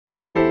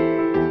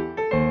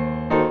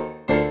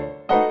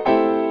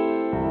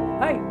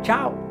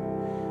Ciao!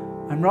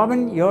 I'm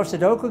Robin, your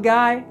Sudoku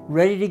guy,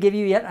 ready to give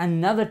you yet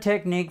another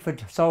technique for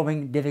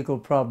solving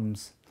difficult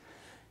problems.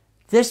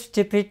 This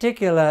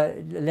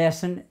particular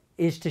lesson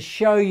is to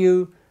show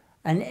you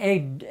an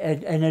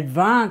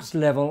advanced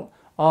level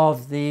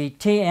of the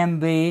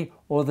TMB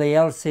or the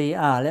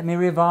LCR. Let me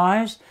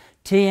revise.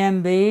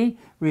 TMB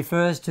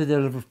refers to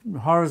the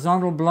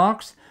horizontal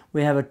blocks.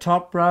 We have a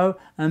top row,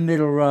 a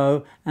middle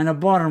row, and a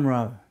bottom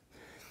row.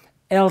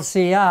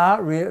 LCR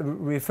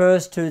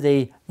refers to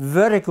the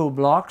vertical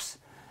blocks,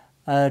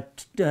 a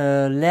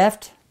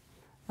left,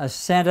 a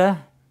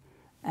center,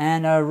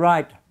 and a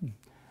right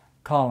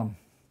column.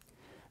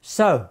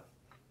 So,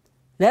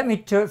 let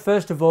me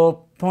first of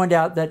all point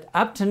out that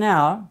up to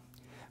now,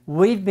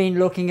 we've been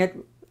looking at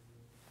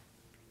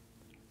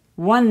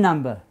one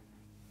number,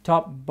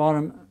 top,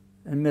 bottom,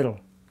 and middle.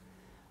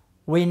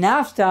 We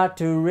now start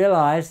to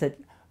realize that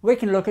we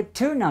can look at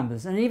two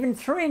numbers and even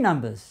three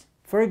numbers.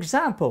 For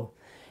example,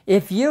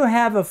 if you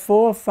have a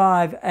 4,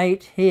 5,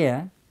 8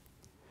 here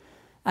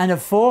and a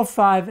 4,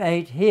 5,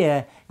 8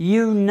 here,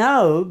 you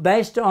know,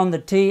 based on the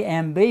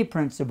TMB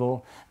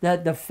principle,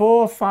 that the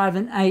 4, 5,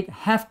 and 8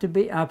 have to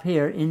be up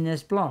here in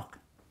this block.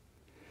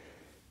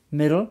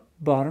 Middle,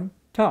 bottom,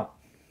 top.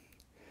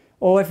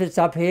 Or if it's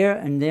up here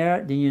and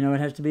there, then you know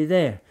it has to be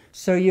there.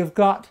 So you've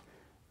got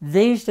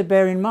these to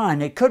bear in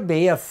mind. It could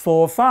be a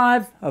 4,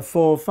 5, a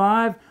 4,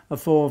 5, a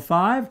 4,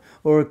 5,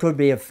 or it could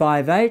be a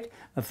 5, 8,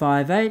 a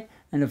 5, 8,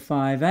 and a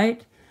 5,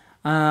 8.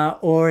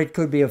 Or it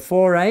could be a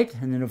 4, 8,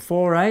 and then a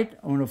 4, 8,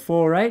 or a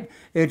 4, 8.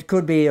 It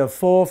could be a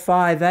 4,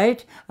 5,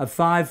 8, a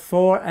 5,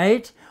 4,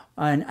 8,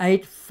 an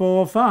 8,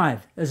 4,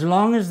 5. As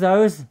long as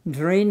those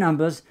three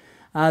numbers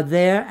are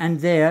there and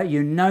there,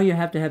 you know you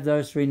have to have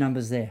those three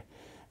numbers there.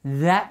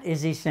 That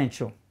is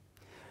essential.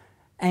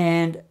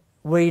 And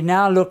we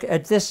now look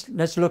at this.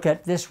 Let's look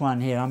at this one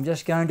here. I'm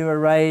just going to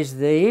erase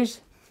these.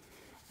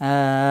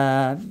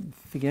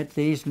 Forget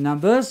these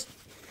numbers.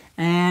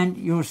 And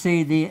you'll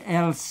see the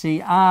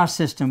LCR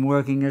system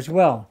working as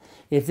well.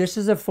 If this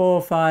is a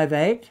 4, 5,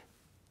 8,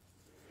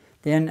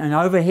 then, and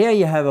over here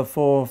you have a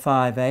 4,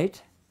 5,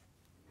 8,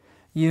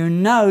 you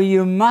know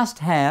you must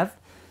have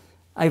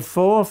a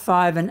 4,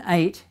 5, and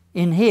 8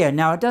 in here.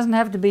 Now, it doesn't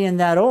have to be in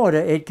that order.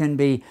 It can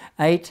be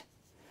 8,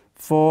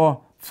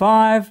 4,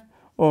 5,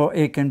 or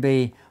it can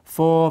be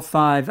 4,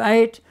 5,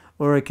 8,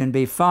 or it can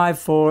be 5,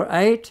 4,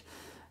 8.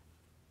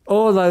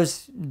 All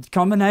those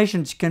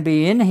combinations can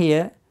be in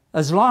here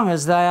as long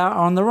as they are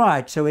on the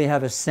right. So we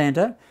have a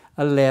center,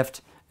 a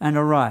left, and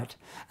a right.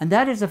 And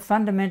that is a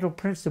fundamental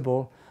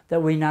principle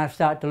that we now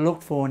start to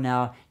look for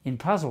now in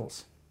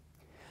puzzles.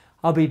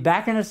 I'll be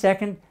back in a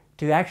second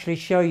to actually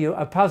show you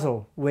a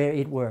puzzle where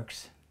it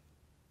works.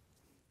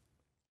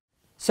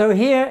 So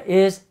here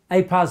is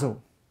a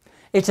puzzle.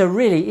 It's a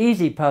really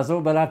easy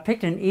puzzle, but I've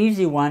picked an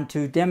easy one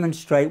to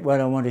demonstrate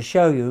what I want to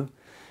show you.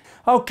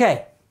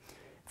 Okay,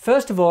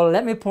 first of all,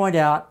 let me point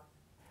out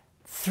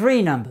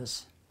three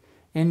numbers.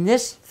 In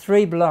this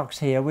three blocks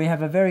here, we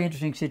have a very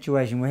interesting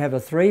situation. We have a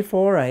 3,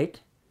 4, 8,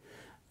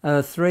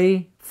 a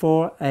 3,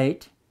 4,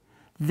 8.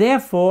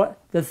 Therefore,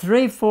 the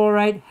 3, 4,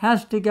 8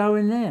 has to go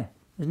in there.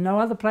 There's no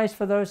other place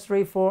for those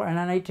 3, 4, and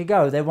an 8 to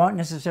go. They won't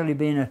necessarily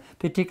be in a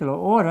particular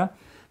order,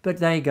 but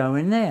they go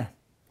in there.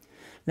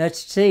 Let's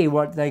see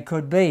what they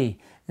could be.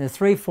 The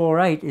 3, 4,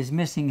 8 is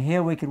missing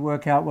here. We could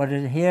work out what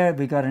it is here.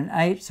 We've got an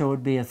 8, so it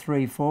would be a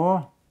 3,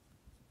 4.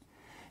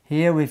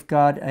 Here we've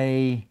got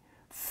a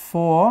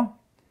 4.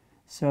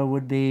 So it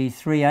would be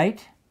 3,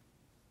 8.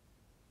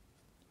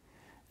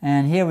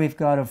 And here we've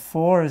got a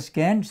 4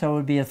 again, so it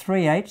would be a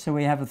 3, 8. So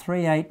we have a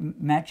 3,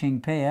 8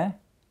 matching pair.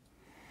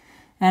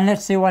 And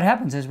let's see what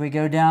happens as we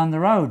go down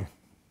the road.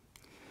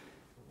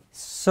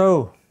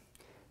 So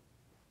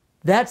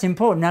that's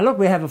important. Now look,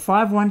 we have a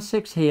 5, 1,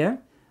 6 here,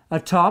 a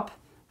top,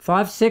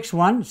 5, 6,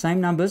 1, same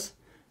numbers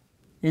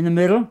in the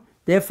middle.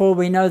 Therefore,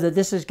 we know that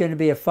this is going to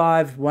be a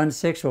 5, 1,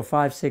 6 or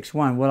 5, 6,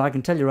 1. Well, I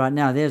can tell you right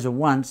now, there's a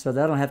 1, so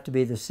that'll have to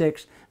be the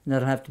 6, and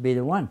that'll have to be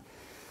the 1,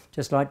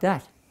 just like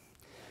that.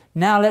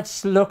 Now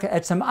let's look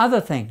at some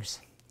other things.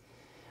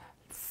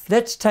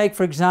 Let's take,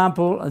 for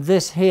example,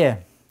 this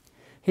here.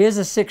 Here's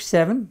a 6,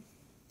 7.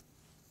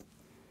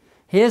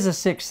 Here's a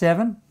 6,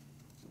 7.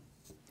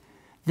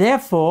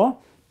 Therefore,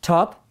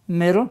 top,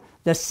 middle,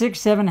 the 6,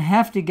 7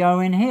 have to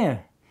go in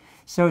here.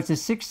 So it's a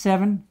 6,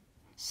 7,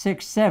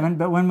 6, 7,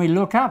 but when we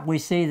look up, we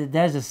see that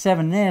there's a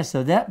 7 there,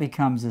 so that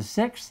becomes a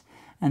 6,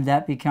 and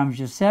that becomes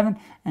your 7,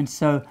 and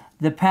so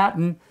the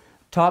pattern,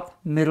 top,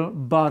 middle,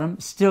 bottom,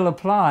 still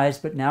applies,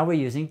 but now we're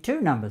using two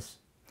numbers.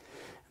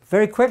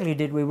 Very quickly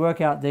did we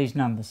work out these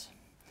numbers.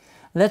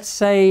 Let's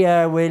say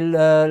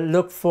we'll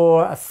look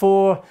for a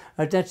 4,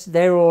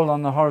 they're all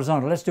on the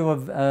horizontal. Let's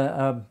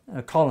do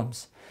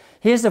columns.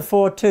 Here's a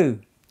 4,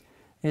 2.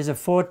 Here's a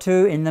 4,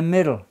 2 in the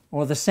middle,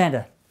 or the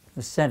center,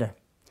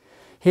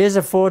 Here's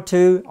a 4,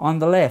 2 on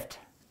the left.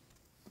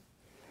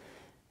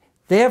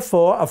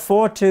 Therefore, a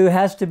 4, 2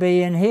 has to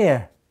be in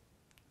here.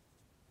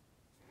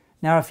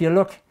 Now, if you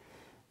look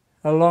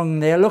along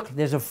there. Look,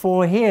 there's a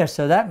 4 here,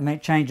 so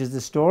that changes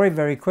the story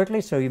very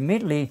quickly. So you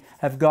immediately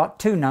have got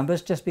 2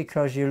 numbers just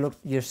because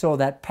you saw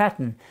that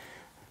pattern,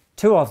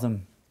 2 of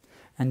them.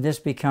 And this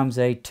becomes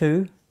a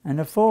 2 and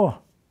a 4.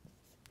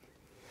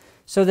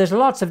 So there's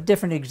lots of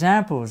different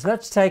examples.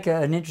 Let's take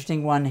an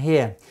interesting one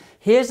here.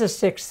 Here's a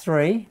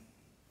 6-3.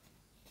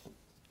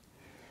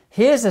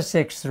 Here's a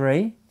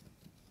 6-3.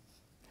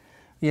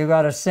 You've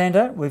got a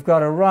center, we've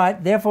got a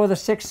right, therefore the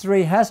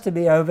 6-3 has to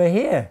be over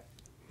here.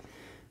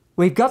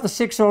 We've got the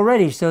 6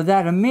 already, so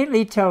that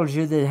immediately tells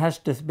you there has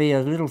to be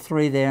a little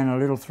 3 there and a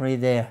little 3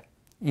 there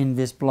in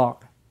this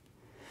block.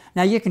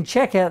 Now you can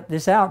check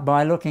this out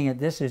by looking at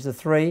this as a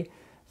 3,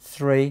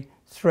 3,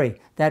 3.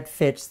 That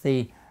fits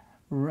the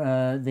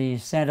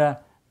center,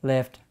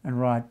 left and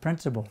right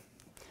principle.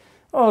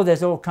 Oh,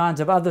 there's all kinds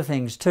of other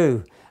things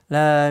too.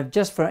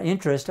 Just for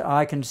interest,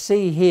 I can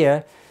see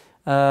here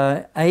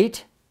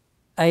 8,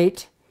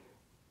 8.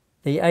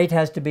 The 8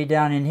 has to be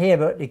down in here,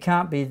 but it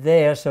can't be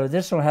there, so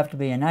this will have to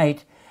be an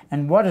 8.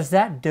 And what does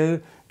that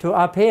do to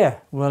up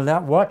here?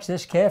 Well, watch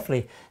this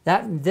carefully.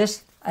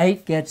 This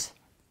 8 gets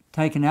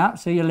taken out,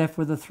 so you're left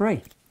with a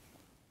 3.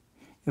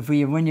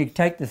 When you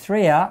take the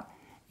 3 out,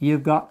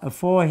 you've got a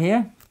 4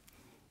 here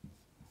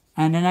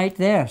and an 8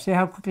 there. See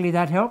how quickly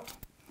that helped?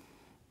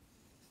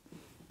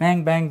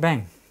 Bang, bang,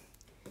 bang.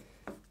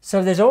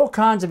 So there's all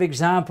kinds of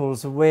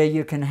examples where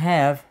you can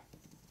have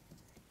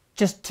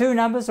just 2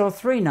 numbers or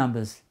 3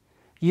 numbers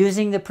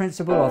using the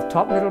principle of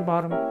top, middle,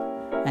 bottom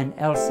and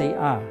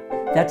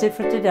LCR. That's it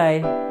for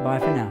today. Bye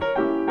for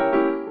now.